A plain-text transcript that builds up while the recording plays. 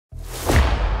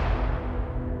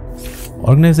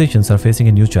Organizations are facing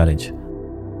a new challenge: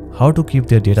 how to keep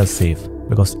their data safe,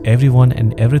 because everyone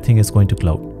and everything is going to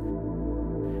cloud.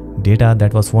 Data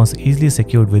that was once easily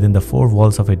secured within the four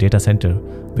walls of a data center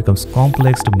becomes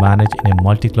complex to manage in a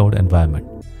multi-cloud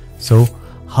environment. So,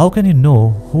 how can you know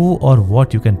who or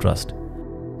what you can trust?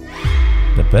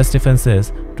 The best defense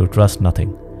is to trust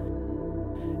nothing.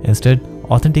 Instead,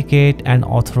 authenticate and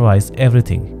authorize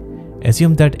everything.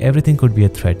 Assume that everything could be a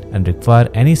threat and require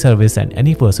any service and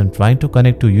any person trying to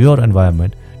connect to your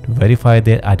environment to verify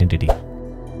their identity.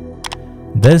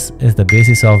 This is the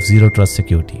basis of Zero Trust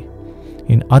Security.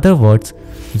 In other words,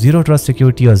 Zero Trust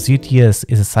Security or ZTS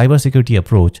is a cybersecurity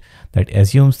approach that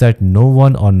assumes that no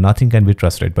one or nothing can be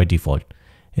trusted by default.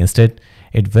 Instead,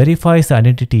 it verifies the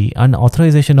identity and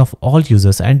authorization of all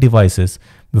users and devices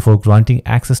before granting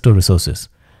access to resources.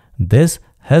 This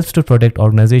helps to protect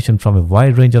organizations from a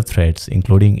wide range of threats,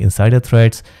 including insider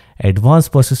threats,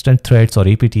 advanced persistent threats or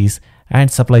APTs, and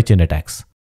supply chain attacks.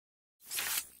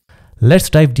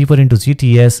 Let's dive deeper into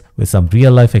ZTS with some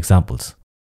real-life examples.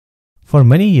 For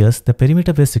many years, the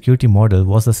perimeter-based security model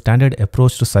was the standard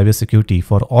approach to cybersecurity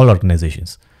for all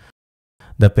organizations.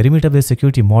 The perimeter-based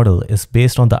security model is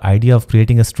based on the idea of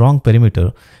creating a strong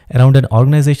perimeter around an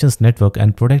organization's network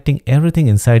and protecting everything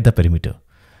inside the perimeter.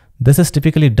 This is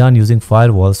typically done using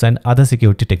firewalls and other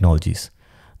security technologies.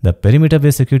 The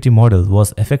perimeter-based security model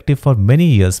was effective for many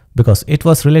years because it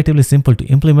was relatively simple to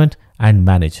implement and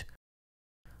manage.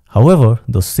 However,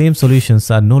 those same solutions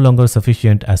are no longer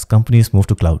sufficient as companies move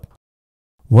to cloud.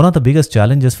 One of the biggest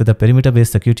challenges with the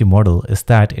perimeter-based security model is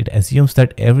that it assumes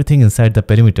that everything inside the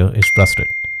perimeter is trusted.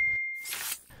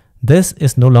 This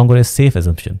is no longer a safe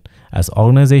assumption, as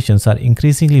organizations are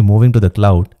increasingly moving to the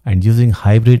cloud and using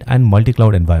hybrid and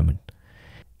multi-cloud environment.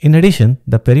 In addition,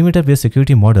 the perimeter-based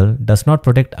security model does not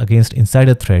protect against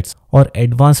insider threats or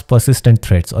advanced persistent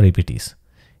threats or APTs.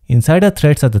 Insider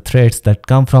threats are the threats that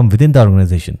come from within the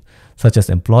organization, such as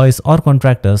employees or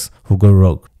contractors who go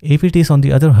rogue. APTs, on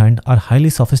the other hand, are highly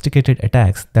sophisticated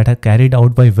attacks that are carried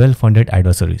out by well-funded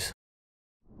adversaries.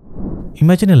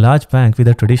 Imagine a large bank with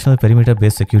a traditional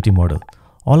perimeter-based security model.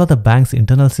 All of the bank's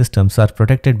internal systems are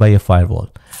protected by a firewall,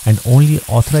 and only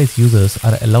authorized users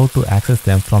are allowed to access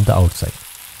them from the outside.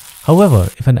 However,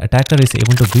 if an attacker is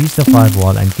able to breach the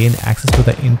firewall and gain access to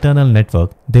the internal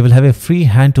network, they will have a free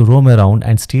hand to roam around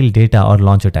and steal data or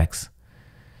launch attacks.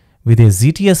 With a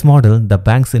ZTS model, the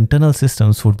bank's internal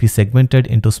systems would be segmented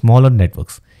into smaller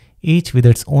networks, each with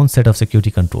its own set of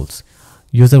security controls.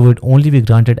 Users would only be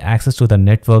granted access to the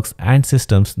networks and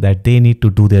systems that they need to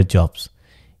do their jobs.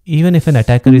 Even if an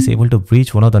attacker is able to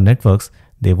breach one of the networks,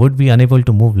 they would be unable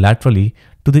to move laterally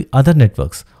to the other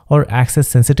networks or access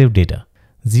sensitive data.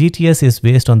 ZTS is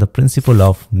based on the principle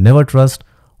of never trust,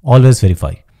 always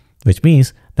verify, which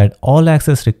means that all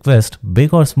access requests,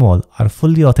 big or small, are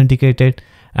fully authenticated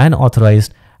and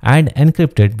authorized and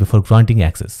encrypted before granting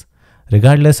access,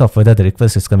 regardless of whether the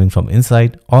request is coming from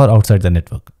inside or outside the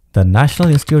network. The National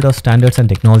Institute of Standards and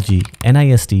Technology,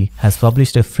 NIST, has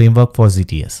published a framework for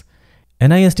ZTS.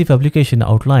 NIST publication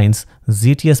outlines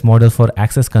ZTS model for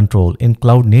access control in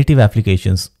cloud-native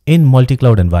applications in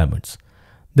multi-cloud environments.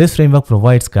 This framework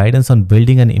provides guidance on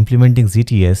building and implementing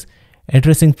ZTS,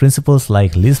 addressing principles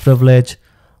like least privilege,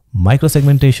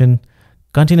 microsegmentation,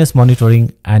 continuous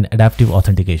monitoring, and adaptive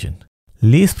authentication.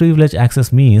 Least privilege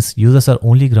access means users are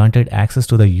only granted access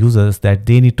to the users that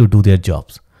they need to do their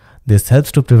jobs. This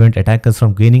helps to prevent attackers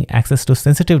from gaining access to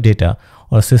sensitive data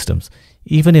or systems,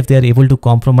 even if they are able to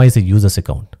compromise a user's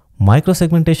account.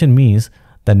 Microsegmentation means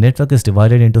the network is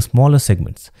divided into smaller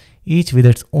segments, each with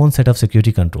its own set of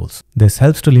security controls. This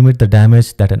helps to limit the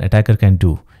damage that an attacker can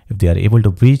do if they are able to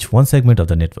breach one segment of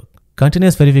the network.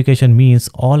 Continuous verification means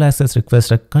all access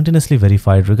requests are continuously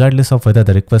verified regardless of whether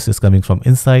the request is coming from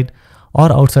inside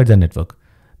or outside the network.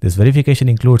 This verification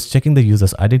includes checking the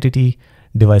user's identity,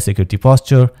 device security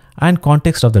posture, and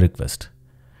context of the request.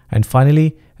 And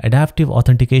finally, adaptive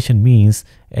authentication means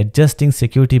adjusting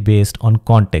security based on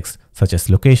context, such as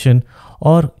location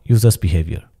or user's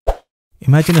behavior.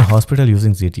 Imagine a hospital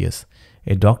using ZTS.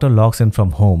 A doctor logs in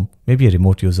from home, maybe a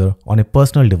remote user, on a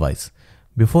personal device.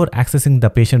 Before accessing the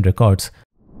patient records,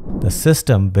 the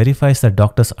system verifies the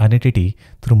doctor's identity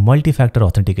through multi-factor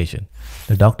authentication.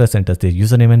 The doctor enters their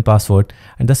username and password,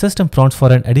 and the system prompts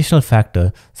for an additional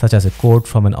factor such as a code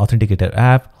from an authenticator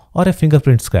app or a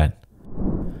fingerprint scan.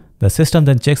 The system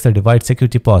then checks the device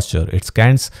security posture. It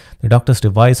scans the doctor's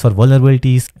device for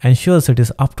vulnerabilities, ensures it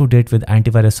is up to date with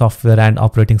antivirus software and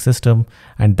operating system,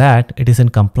 and that it is in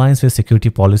compliance with security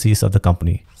policies of the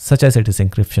company, such as it is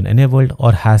encryption enabled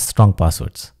or has strong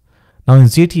passwords. Now in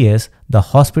ZTS, the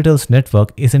hospital's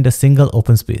network isn't a single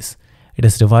open space. It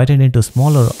is divided into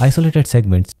smaller isolated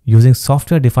segments using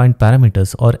software-defined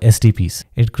parameters or SDPs.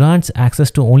 It grants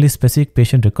access to only specific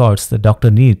patient records the doctor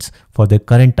needs for their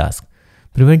current task,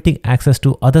 preventing access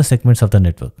to other segments of the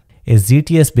network. A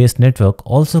ZTS-based network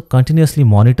also continuously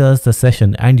monitors the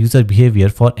session and user behavior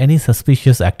for any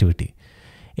suspicious activity.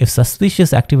 If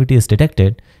suspicious activity is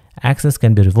detected, access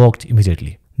can be revoked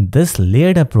immediately. This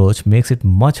layered approach makes it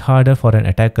much harder for an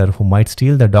attacker who might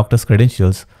steal the doctor's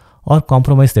credentials or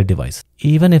compromise their device.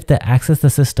 Even if they access the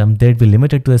system, they'd be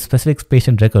limited to a specific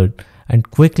patient record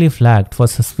and quickly flagged for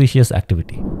suspicious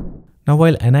activity. Now,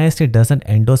 while NIST doesn't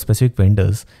endorse specific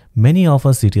vendors, many offer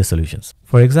ZTS solutions.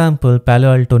 For example,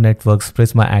 Palo Alto Networks'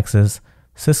 Prisma Access,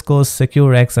 Cisco's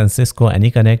SecureX and Cisco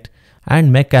AnyConnect,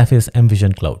 and McAfee's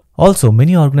mVision Cloud. Also,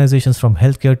 many organizations from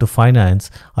healthcare to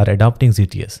finance are adopting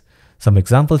ZTS. Some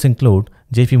examples include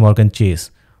JPMorgan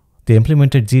Chase. They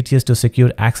implemented ZTS to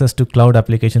secure access to cloud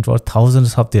applications for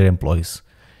thousands of their employees.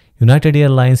 United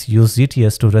Airlines used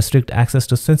ZTS to restrict access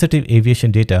to sensitive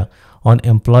aviation data on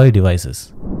employee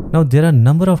devices. Now, there are a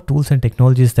number of tools and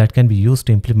technologies that can be used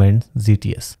to implement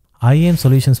ZTS. IAM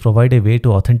solutions provide a way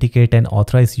to authenticate and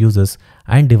authorize users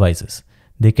and devices.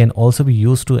 They can also be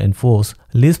used to enforce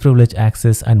least privilege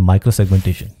access and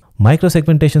microsegmentation.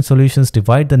 Microsegmentation solutions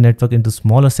divide the network into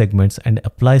smaller segments and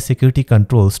apply security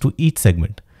controls to each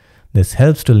segment. This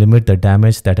helps to limit the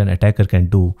damage that an attacker can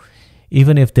do,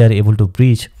 even if they are able to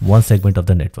breach one segment of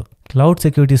the network. Cloud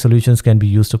security solutions can be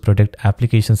used to protect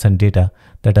applications and data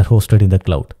that are hosted in the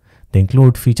cloud. They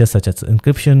include features such as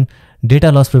encryption,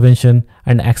 data loss prevention,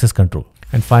 and access control.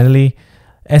 And finally,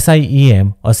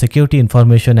 SIEM, or Security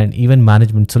Information and Event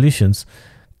Management Solutions,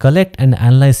 collect and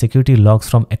analyze security logs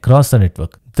from across the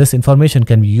network. This information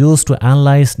can be used to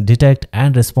analyze, detect,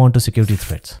 and respond to security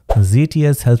threats.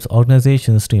 ZTS helps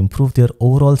organizations to improve their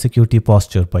overall security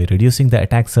posture by reducing the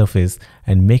attack surface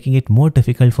and making it more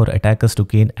difficult for attackers to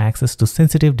gain access to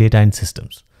sensitive data and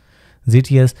systems.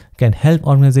 ZTS can help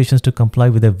organizations to comply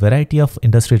with a variety of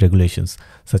industry regulations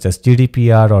such as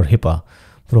GDPR or HIPAA,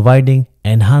 providing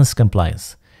enhanced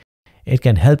compliance. It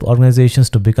can help organizations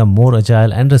to become more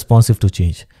agile and responsive to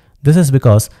change. This is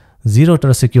because Zero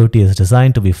Trust security is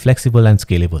designed to be flexible and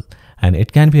scalable, and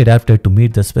it can be adapted to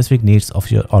meet the specific needs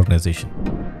of your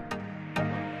organization.